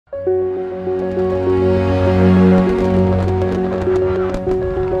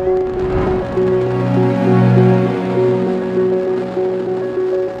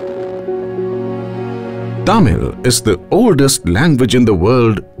Tamil is the oldest language in the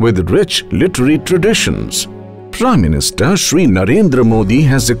world with rich literary traditions. Prime Minister Shri Narendra Modi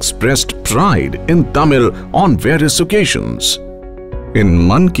has expressed pride in Tamil on various occasions. In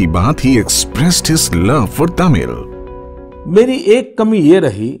Mann Ki Baat, he expressed his love for Tamil. मेरी एक कमी ये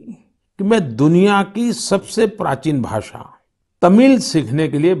रही कि मैं दुनिया की सबसे प्राचीन भाषा तमिल सीखने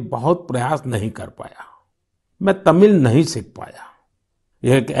के लिए बहुत प्रयास नहीं कर पाया। मैं तमिल नहीं सीख पाया।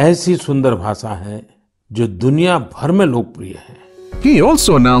 यह एक ऐसी सुंदर भाषा है जो दुनिया भर में लोकप्रिय है। He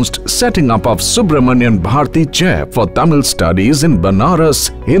also announced setting up of Subramanian Bharati Chair for Tamil Studies in Banaras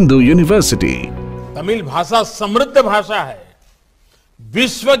Hindu University. Tamil भाषा समृद्ध भाषा है,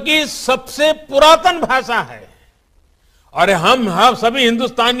 विश्व की सबसे पुरातन भाषा है और हम सभी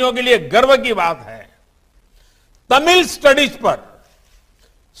हिंदुस्तानियों के लिए गर्व की बात है। तमिल स्टडीज पर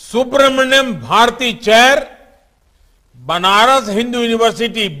Subramaniam Bharti chair Banaras Hindu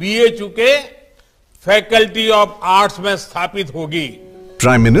university BHU के फैकल्टी ऑफ आर्ट्स में स्थापित होगी।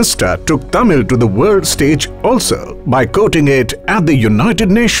 Prime Minister took Tamil to the world stage also by quoting it at the United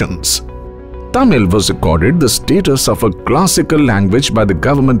Nations. Tamil was accorded the status of a classical language by the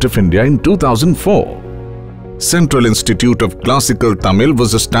Government of India in 2004. Central Institute of Classical Tamil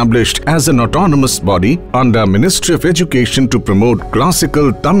was established as an autonomous body under Ministry of Education to promote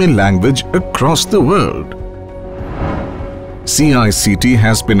classical Tamil language across the world. CICT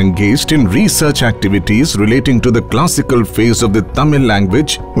has been engaged in research activities relating to the classical phase of the Tamil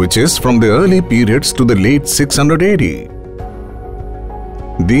language, which is from the early periods to the late 600 AD.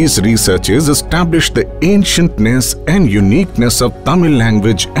 These researches established the ancientness and uniqueness of Tamil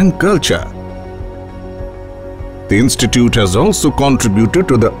language and culture. The institute has also contributed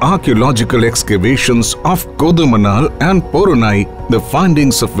to the archaeological excavations of Kodumanal and Porunai, the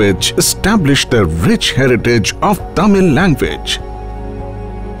findings of which established the rich heritage of Tamil language.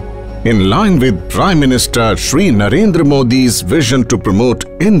 In line with Prime Minister Shri Narendra Modi's vision to promote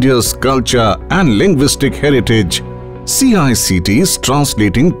India's culture and linguistic heritage, CICT is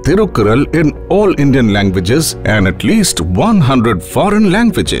translating Thirukkural in all Indian languages and at least 100 foreign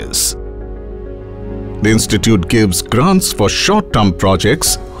languages. The institute gives grants for short-term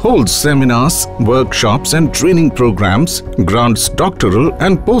projects, holds seminars, workshops and training programs, grants doctoral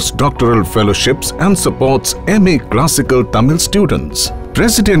and postdoctoral fellowships and supports MA Classical Tamil students.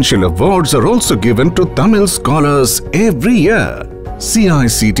 Presidential awards are also given to Tamil scholars every year.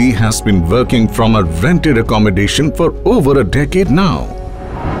 CICT has been working from a rented accommodation for over a decade now.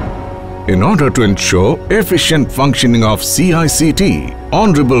 In order to ensure efficient functioning of CICT,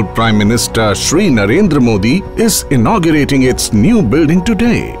 Honorable Prime Minister Shri Narendra Modi is inaugurating its new building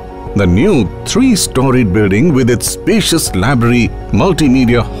today. The new 3-storied building with its spacious library,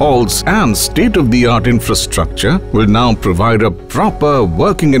 multimedia halls and state-of-the-art infrastructure will now provide a proper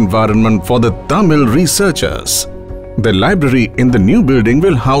working environment for the Tamil researchers. The library in the new building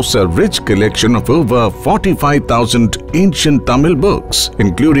will house a rich collection of over 45,000 ancient Tamil books,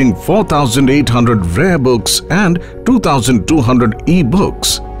 including 4,800 rare books and 2,200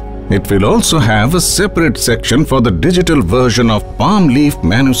 e-books. It will also have a separate section for the digital version of palm leaf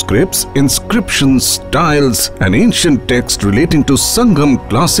manuscripts, inscriptions, styles and ancient texts relating to Sangam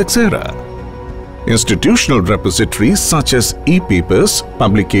Classics era. Institutional repositories such as e-papers,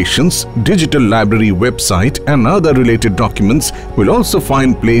 publications, digital library website and other related documents will also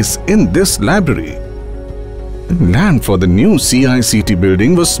find place in this library. Land for the new CICT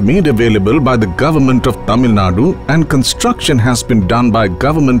building was made available by the Government of Tamil Nadu and construction has been done by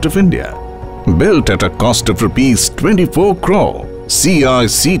Government of India. Built at a cost of Rs 24 crore,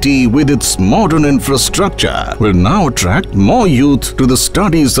 CICT with its modern infrastructure will now attract more youth to the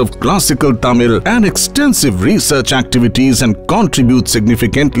studies of classical Tamil and extensive research activities and contribute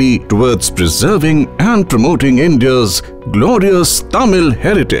significantly towards preserving and promoting India's glorious Tamil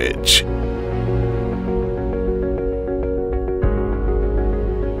heritage.